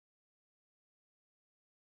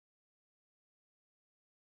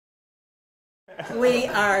We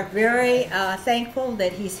are very thankful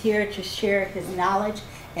that he's here to share his knowledge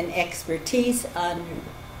and expertise on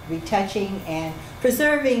retouching and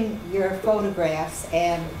preserving your photographs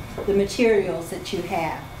and the materials that you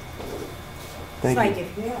have. Thank you.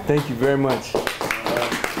 Thank you very much.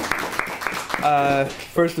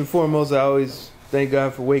 First and foremost, I always thank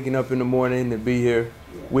God for waking up in the morning to be here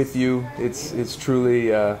with you. It's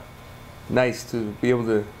truly nice to be able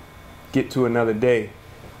to get to another day.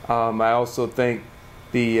 I also thank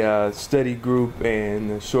the study group and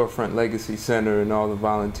the Shorefront Legacy Center and all the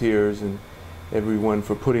volunteers and everyone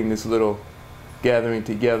for putting this little gathering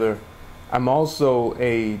together. I'm also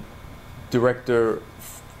a director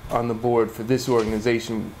on the board for this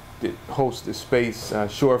organization that hosts the space,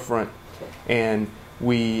 Shorefront, and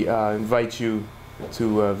we invite you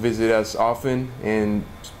to visit us often and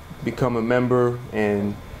become a member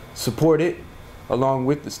and support it along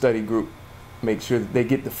with the study group. Make sure that they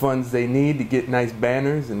get the funds they need to get nice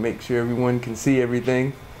banners and make sure everyone can see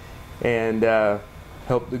everything and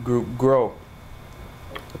help the group grow.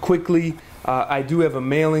 Quickly, I do have a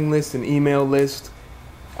mailing list, an email list.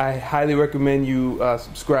 I highly recommend you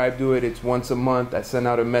subscribe to it. It's once a month. I send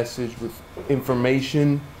out a message with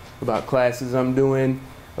information about classes I'm doing,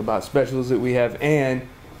 about specials that we have, and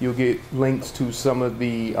you'll get links to some of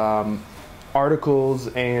the articles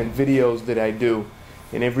and videos that I do.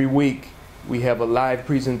 And every week we have a live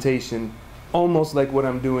presentation, almost like what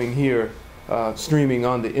I'm doing here, streaming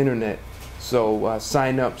on the internet. So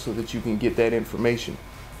sign up so that you can get that information.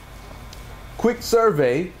 Quick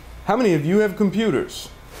survey. How many of you have computers?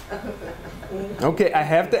 Okay, I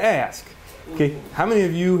have to ask. Okay, how many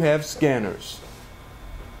of you have scanners?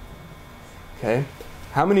 Okay,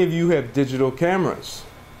 how many of you have digital cameras?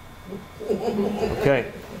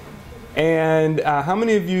 Okay, and how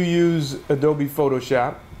many of you use Adobe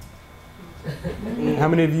Photoshop? How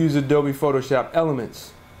many of you use Adobe Photoshop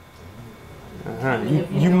Elements?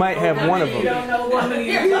 You might have one of them. Yeah.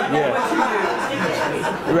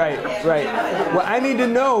 Right. Well, I need to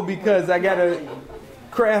know because I gotta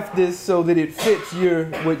craft this so that it fits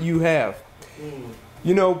what you have.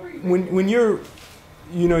 You know, when you're,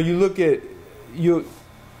 you look at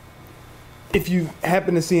if you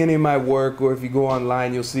happen to see any of my work, or if you go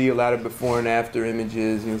online, you'll see a lot of before and after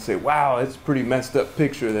images, and you'll say, "Wow, that's a pretty messed up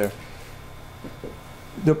picture there."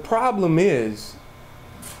 The problem is,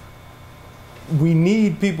 we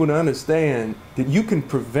need people to understand that you can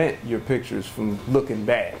prevent your pictures from looking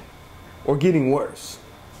bad or getting worse.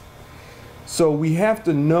 So we have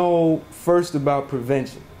to know first about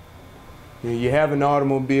prevention. You have an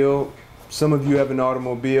automobile. Some of you have an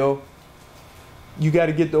automobile. You got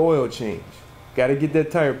to get the oil changed. Got to get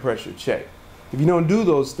that tire pressure checked. If you don't do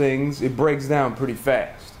those things, it breaks down pretty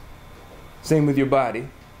fast. Same with your body.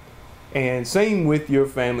 And same with your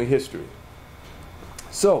family history.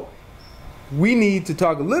 So we need to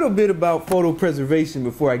talk a little bit about photo preservation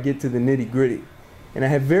before I get to the nitty-gritty. And I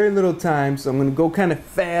have very little time, so I'm going to go kind of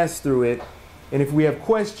fast through it. And if we have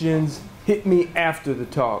questions, hit me after the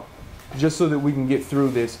talk, just so that we can get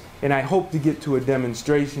through this. And I hope to get to a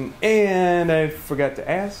demonstration. And I forgot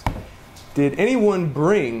to ask, did anyone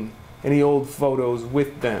bring any old photos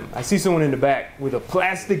with them? I see someone in the back with a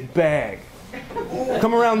plastic bag.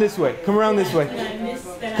 Come around this way. Come around this way.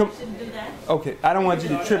 Okay, I don't want you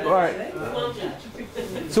to trip. All right.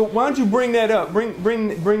 So why don't you bring that up?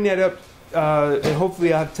 Bring that up, and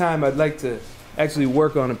hopefully I have time. I'd like to actually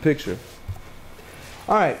work on a picture.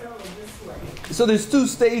 All right. So there's two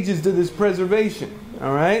stages to this preservation.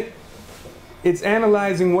 All right. It's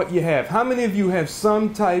analyzing what you have. How many of you have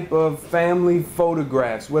some type of family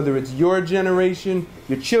photographs, whether it's your generation,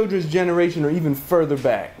 your children's generation, or even further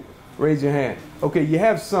back? Raise your hand. Okay, you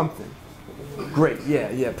have something. Great.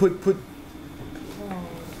 Yeah. Put.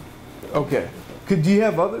 Okay. Do you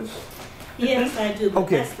have others? Yes, I do. But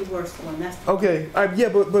okay. That's the worst one. That's the okay. Yeah,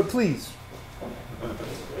 but please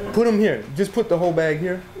put them here. Just put the whole bag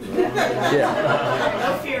here.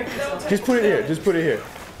 Yeah. Just put it here. Just put it here.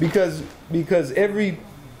 Because every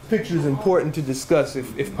picture is important to discuss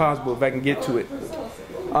if possible, if I can get to it.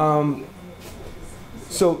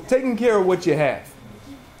 So taking care of what you have.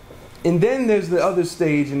 And then there's the other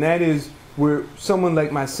stage, and that is where someone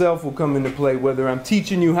like myself will come into play, whether I'm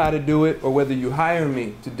teaching you how to do it or whether you hire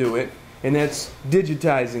me to do it, and that's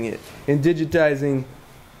digitizing it. And digitizing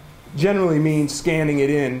generally means scanning it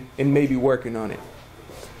in and maybe working on it.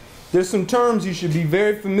 There's some terms you should be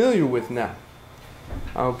very familiar with now.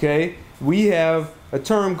 Okay? We have a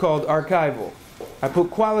term called archival. I put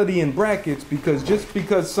quality in brackets because just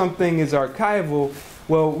because something is archival,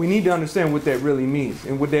 well, we need to understand what that really means.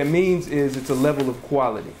 And what that means is it's a level of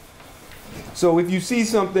quality. So if you see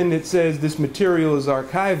something that says this material is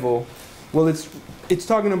archival, well, it's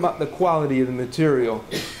talking about the quality of the material,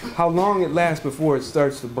 how long it lasts before it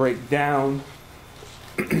starts to break down,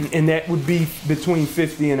 and that would be between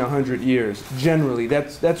 50 and 100 years, generally.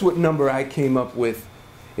 That's what number I came up with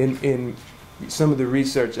in some of the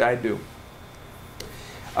research I do.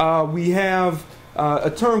 We have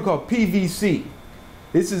a term called PVC.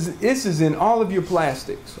 This is in all of your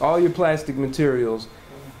plastics, all your plastic materials,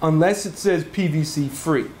 unless it says PVC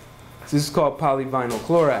free. So this is called polyvinyl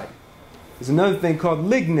chloride. There's another thing called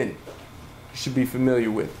lignin you should be familiar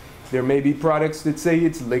with. There may be products that say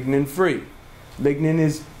it's lignin free. Lignin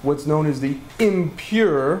is what's known as the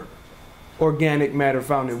impure organic matter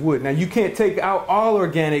found in wood. Now you can't take out all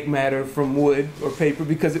organic matter from wood or paper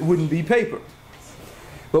because it wouldn't be paper.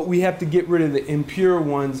 But we have to get rid of the impure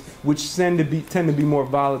ones, which tend to be more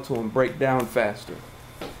volatile and break down faster.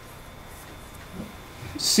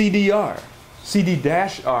 CDR,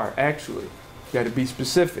 CD-R actually, got to be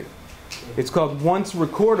specific. It's called once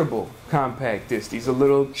recordable compact disc. These are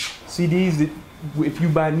little CDs that if you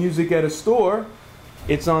buy music at a store,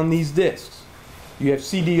 it's on these discs. You have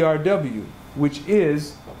CDRW, which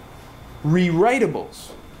is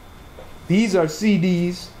rewritables. These are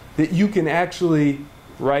CDs that you can actually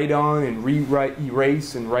write on and rewrite,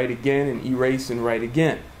 erase and write again and erase and write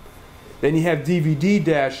again. Then you have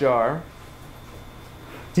DVD-R.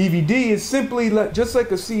 DVD is simply just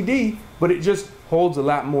like a CD, but it just holds a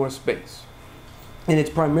lot more space. And it's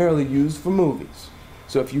primarily used for movies.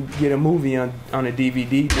 So if you get a movie on a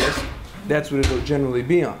DVD disc, that's what it'll generally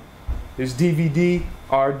be on. There's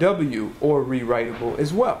DVD-RW, or rewritable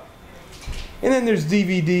as well. And then there's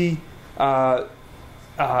DVD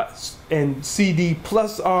and CD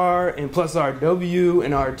plus R and plus RW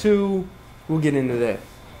and R2. We'll get into that.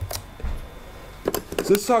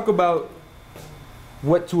 So let's talk about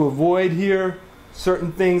what to avoid here.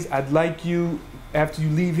 Certain things I'd like you, after you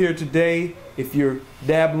leave here today, if you're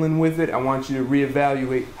dabbling with it, I want you to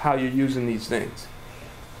reevaluate how you're using these things.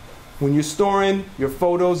 When you're storing your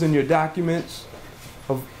photos and your documents,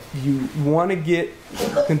 you want to get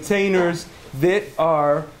containers that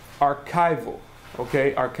are archival,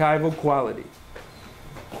 okay? Archival quality.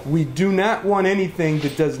 We do not want anything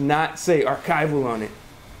that does not say archival on it.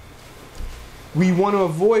 We want to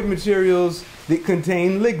avoid materials that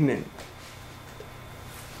contain lignin.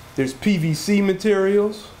 There's PVC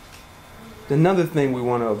materials. Another thing we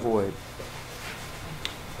want to avoid.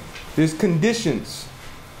 There's conditions,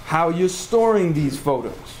 how you're storing these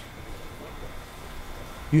photos.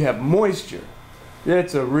 You have moisture.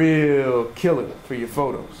 That's a real killer for your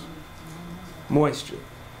photos. Moisture.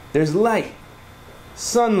 There's light,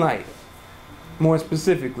 sunlight, more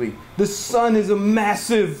specifically. The sun is a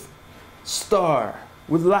massive star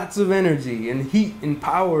with lots of energy and heat and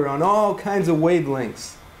power on all kinds of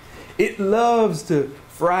wavelengths. It loves to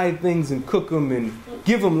fry things and cook them and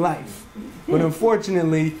give them life. But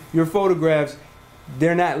unfortunately, your photographs,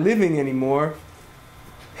 they're not living anymore,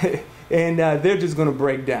 and they're just going to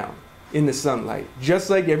break down in the sunlight, just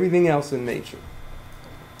like everything else in nature.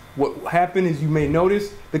 What will happen is, you may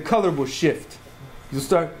notice, the color will shift. You'll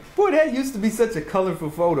start, boy, that used to be such a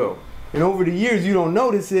colorful photo. And over the years, you don't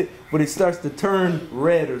notice it, but it starts to turn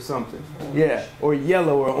red or something. Yeah, or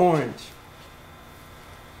yellow or orange.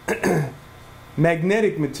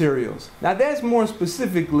 Magnetic materials. Now that's more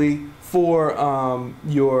specifically for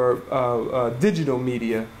your digital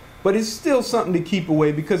media, but it's still something to keep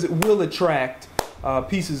away because it will attract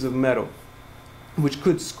pieces of metal, which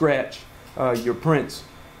could scratch your prints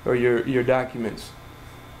or your documents.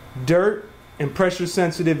 Dirt and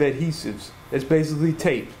pressure-sensitive adhesives. That's basically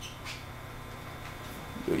tape.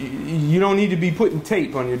 You don't need to be putting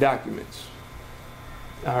tape on your documents.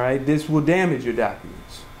 All right, this will damage your documents.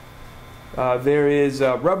 There is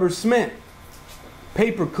rubber cement,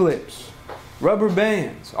 paper clips, rubber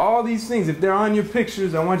bands, all these things. If they're on your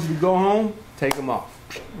pictures, I want you to go home, take them off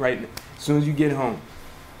right now, as soon as you get home.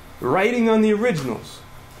 Writing on the originals.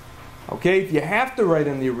 Okay, if you have to write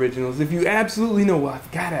on the originals, if you absolutely know, well,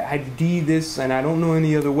 I've got to ID this and I don't know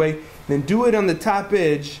any other way, then do it on the top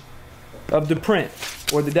edge of the print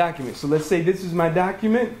or the document. So let's say this is my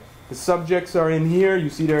document. The subjects are in here. You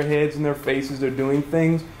see their heads and their faces. They're doing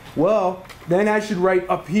things. Well, then I should write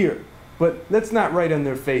up here. But let's not write on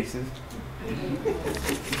their faces.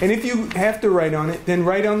 And if you have to write on it, then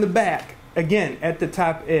write on the back. Again, at the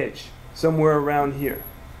top edge, somewhere around here.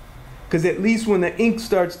 Because at least when the ink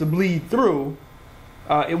starts to bleed through,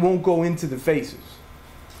 it won't go into the faces.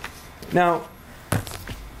 Now,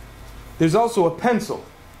 there's also a pencil.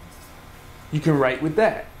 You can write with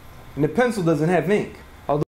that. And the pencil doesn't have ink.